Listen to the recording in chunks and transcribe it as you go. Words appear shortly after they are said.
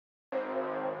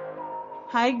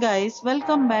Hi guys,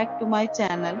 welcome back to my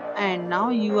channel and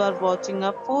now you are watching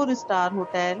a 4-star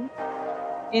hotel.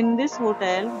 In this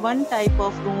hotel, one type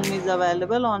of room is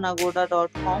available on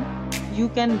agoda.com. You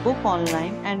can book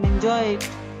online and enjoy it.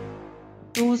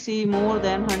 To see more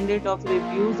than 100 of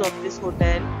reviews of this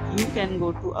hotel, you can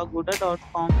go to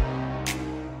agoda.com.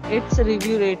 Its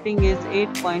review rating is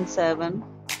 8.7.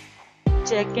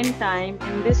 Check-in time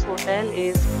in this hotel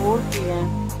is 4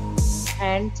 p.m.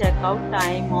 and check-out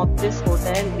time of this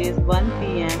hotel is 1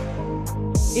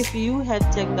 p.m. If you have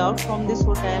checked out from this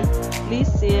hotel,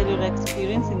 please share your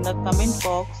experience in the comment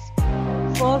box.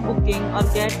 For booking or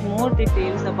get more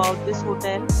details about this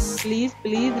hotel, please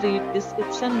read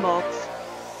description box.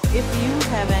 If you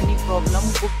have any problem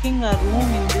booking a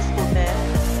room in this hotel,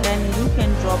 then you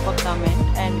can drop a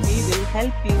comment and we will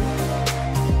help you.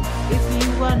 If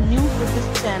you are new to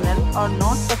this channel or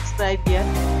not subscribed yet,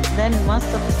 then must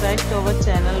subscribe to our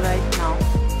channel right now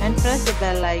and press the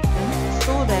bell icon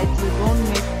so that you don't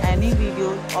miss any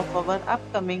videos of our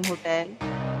upcoming hotel.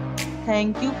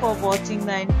 Thank you for watching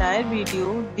the entire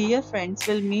video. Dear friends,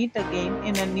 we'll meet again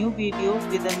in a new video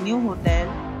with a new hotel.